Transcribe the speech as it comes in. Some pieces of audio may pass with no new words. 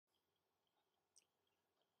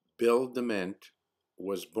Bill Dement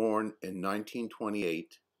was born in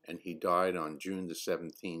 1928 and he died on June the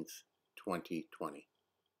 17th, 2020.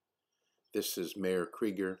 This is Meir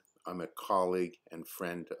Kryger. I'm a colleague and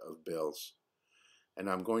friend of Bill's, and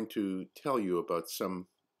I'm going to tell you about some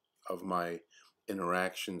of my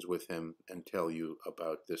interactions with him and tell you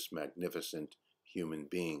about this magnificent human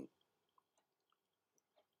being.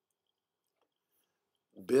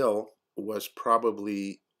 Bill was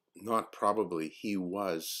he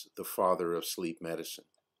was the father of sleep medicine.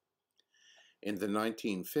 In the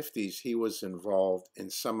 1950s, he was involved in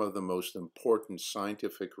some of the most important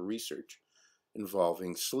scientific research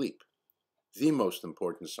involving sleep, the most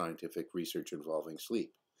important scientific research involving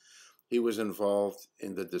sleep. He was involved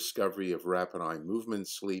in the discovery of rapid eye movement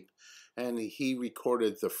sleep, and he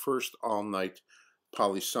recorded the first all-night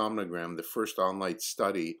polysomnogram, the first all-night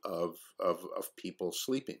study of people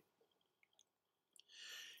sleeping.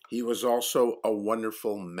 He was also a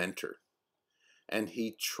wonderful mentor, and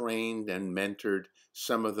he trained and mentored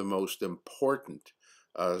some of the most important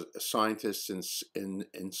scientists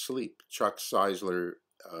in sleep. Chuck Czeisler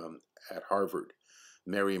at Harvard,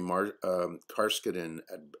 Mary Karskinen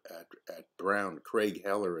at Brown, Craig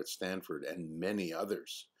Heller at Stanford, and many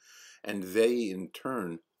others. And they, in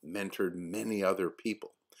turn, mentored many other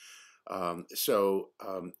people. So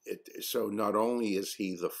not only is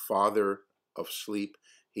he the father of sleep,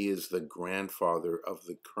 he is the grandfather of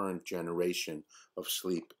the current generation of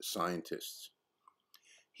sleep scientists.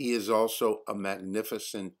 He is also a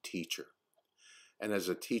magnificent teacher. And as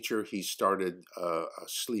a teacher, he started a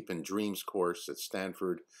sleep and dreams course at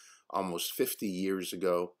Stanford almost 50 years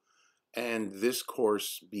ago. And this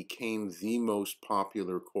course became the most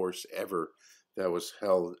popular course ever that was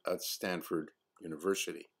held at Stanford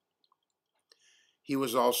University. He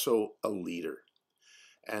was also a leader.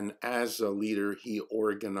 And as a leader, he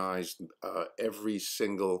organized every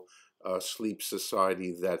single sleep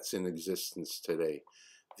society that's in existence today.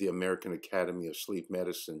 The American Academy of Sleep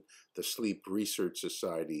Medicine, the Sleep Research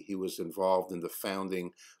Society. He was involved in the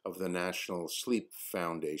founding of the National Sleep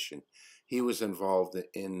Foundation. He was involved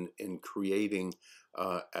in creating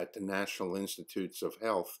at the National Institutes of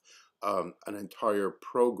Health an entire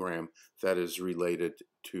program that is related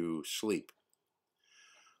to sleep.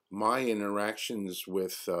 My interactions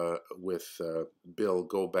with Bill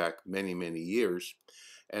go back many, many years,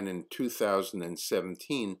 and in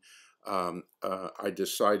 2017, I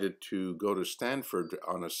decided to go to Stanford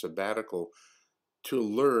on a sabbatical to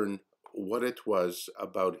learn what it was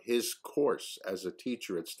about his course as a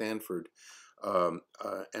teacher at Stanford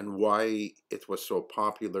and why it was so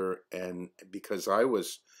popular, and because I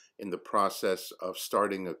was in the process of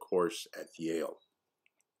starting a course at Yale.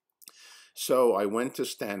 So I went to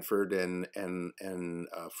Stanford and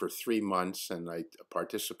for 3 months, and I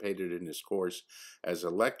participated in his course as a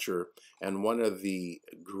lecturer. And one of the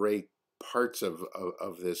great parts of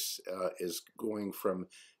this is going from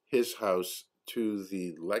his house to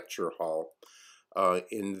the lecture hall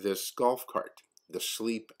in this golf cart, the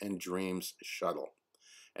Sleep and Dreams shuttle.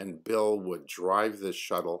 And Bill would drive this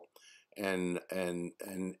shuttle, and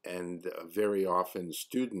very often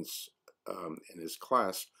students in his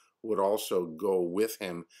class would also go with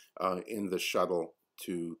him in the shuttle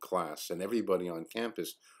to class. And everybody on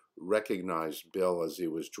campus recognized Bill as he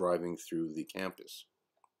was driving through the campus.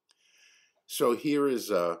 So here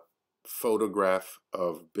is a photograph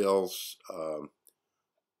of Bill's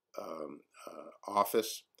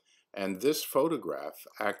office. And this photograph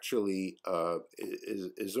actually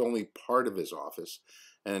is only part of his office.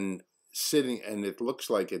 And it looks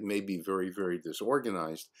like it may be very, very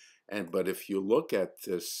disorganized. But if you look at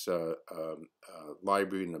this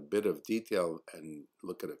library in a bit of detail and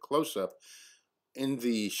look at a close-up, in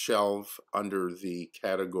the shelf under the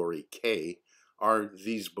category K are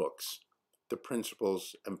these books, The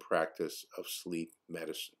Principles and Practice of Sleep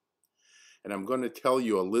Medicine. And I'm going to tell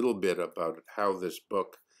you a little bit about how this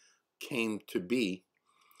book came to be,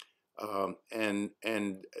 and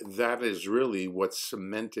that is really what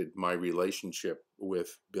cemented my relationship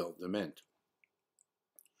with Bill Dement.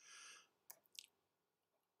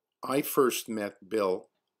 I first met Bill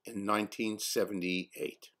in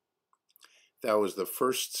 1978. That was the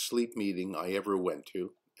first sleep meeting I ever went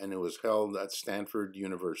to, and it was held at Stanford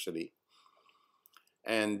University.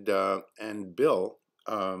 And Bill,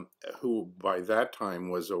 who by that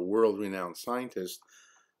time was a world-renowned scientist,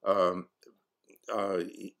 it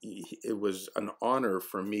was an honor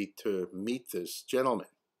for me to meet this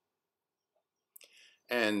gentleman.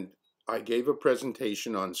 And I gave a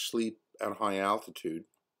presentation on sleep at high altitude.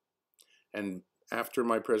 And after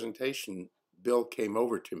my presentation, Bill came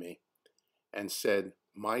over to me and said,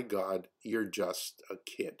 "My God, you're just a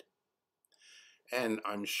kid." And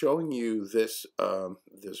I'm showing you this,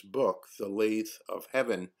 this book, The Lathe of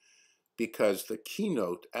Heaven, because the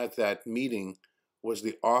keynote at that meeting was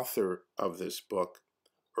the author of this book,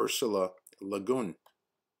 Ursula Le Guin.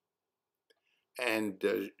 And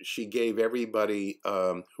she gave everybody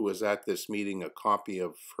who was at this meeting a copy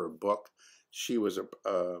of her book. She was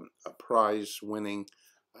a prize-winning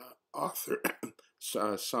author,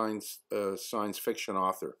 science fiction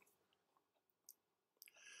author.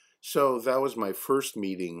 So that was my first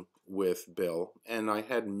meeting with Bill, and I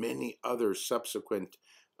had many other subsequent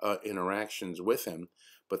interactions with him.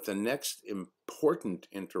 But the next important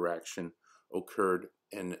interaction occurred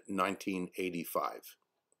in 1985.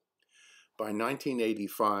 By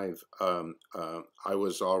 1985, I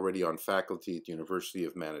was already on faculty at the University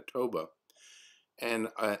of Manitoba, and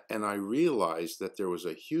I realized that there was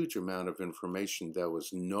a huge amount of information that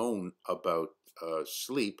was known about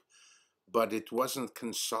sleep, but it wasn't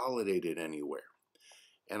consolidated anywhere.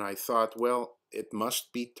 And I thought, well, it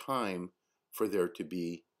must be time for there to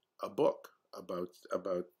be a book about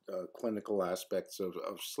clinical aspects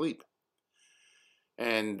of sleep.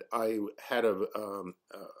 And I had a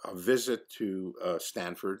visit to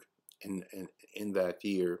Stanford in that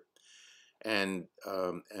year, and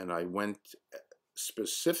I went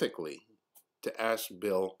specifically to ask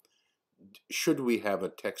Bill, should we have a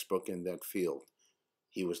textbook in that field?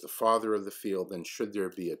 He was the father of the field, and should there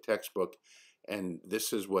be a textbook? And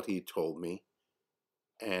this is what he told me,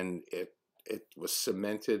 and it was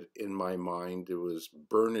cemented in my mind. It was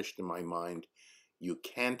burnished in my mind. You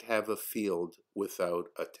can't have a field without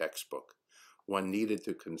a textbook. One needed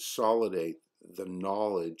to consolidate the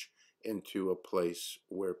knowledge into a place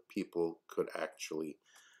where people could actually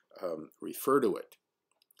refer to it.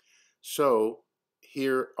 So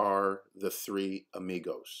here are the three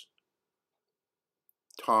amigos.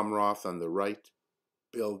 Tom Roth on the right,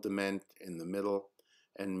 Bill Dement in the middle,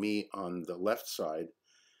 and me on the left side.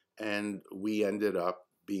 And we ended up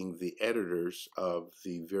being the editors of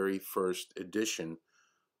the very first edition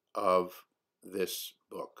of this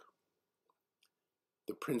book,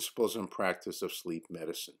 The Principles and Practice of Sleep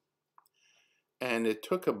Medicine. And it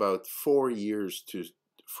took about 4 years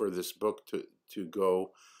for this book to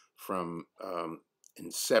go from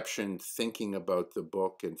inception, thinking about the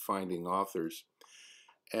book and finding authors,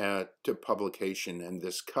 to publication. And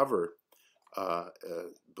this cover,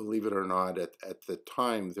 believe it or not, at the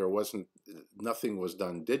time nothing was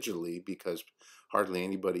done digitally because hardly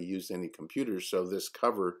anybody used any computers. So this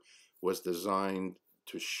cover was designed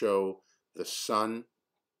to show the sun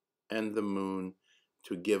and the moon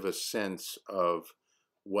to give a sense of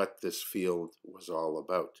what this field was all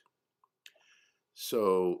about.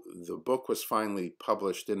 So the book was finally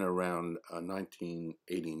published in around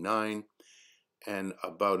 1989, and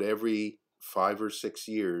about every 5 or 6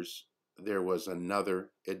 years there was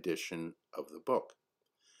another edition of the book.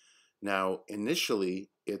 Now, initially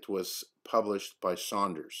it was published by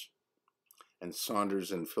Saunders, and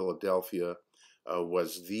Saunders in Philadelphia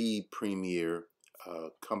was the premier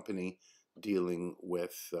company dealing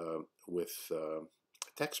with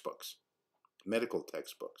textbooks, medical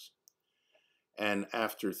textbooks. And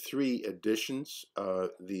after 3 editions,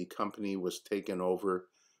 the company was taken over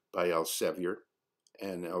by Elsevier,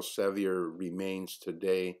 and Elsevier remains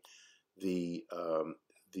today the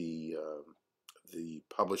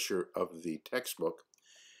publisher of the textbook.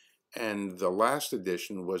 And the last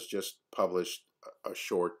edition was just published a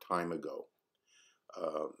short time ago.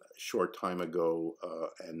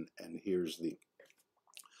 And here's the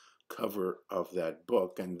cover of that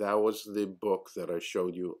book, and that was the book that I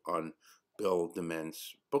showed you on Bill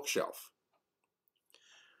Dement's bookshelf.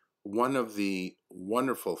 One of the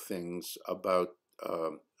wonderful things about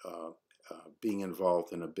being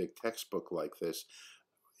involved in a big textbook like this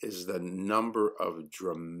is the number of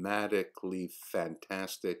dramatically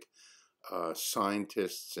fantastic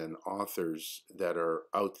scientists and authors that are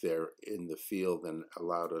out there in the field and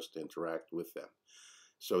allowed us to interact with them.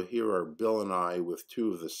 So here are Bill and I with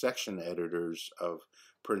 2 of the section editors of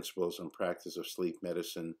Principles and Practice of Sleep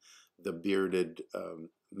Medicine, the bearded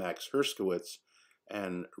Max Herskowitz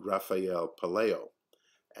and Raphael Palaio.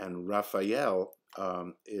 And Raphael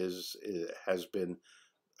has been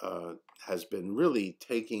really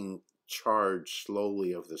taking charge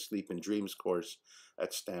slowly of the Sleep and Dreams course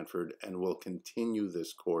at Stanford, and will continue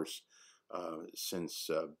this course since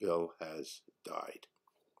Bill has died.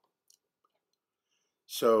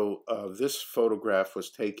 So this photograph was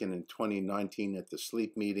taken in 2019 at the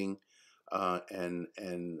sleep meeting,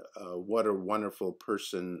 and what a wonderful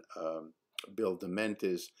person Bill Dement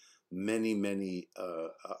is. Many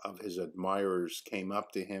of his admirers came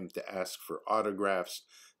up to him to ask for autographs,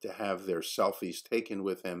 to have their selfies taken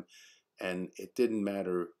with him, and it didn't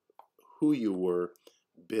matter who you were.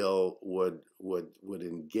 Bill would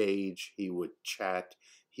engage. He would chat.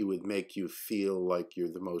 He would make you feel like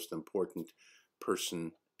you're the most important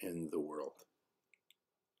person in the world.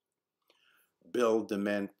 Bill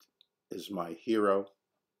Dement is my hero,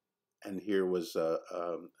 and here was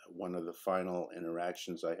one of the final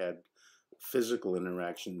interactions I had, physical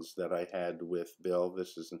interactions that I had with Bill.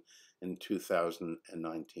 This is in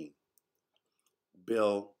 2019.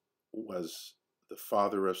 Bill was the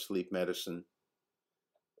father of sleep medicine.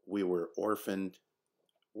 We were orphaned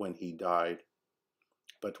when he died,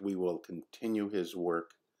 but we will continue his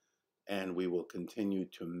work, and we will continue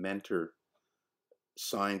to mentor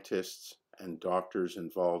scientists and doctors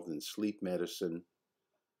involved in sleep medicine,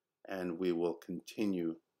 and we will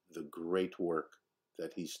continue the great work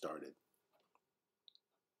that he started.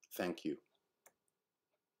 Thank you.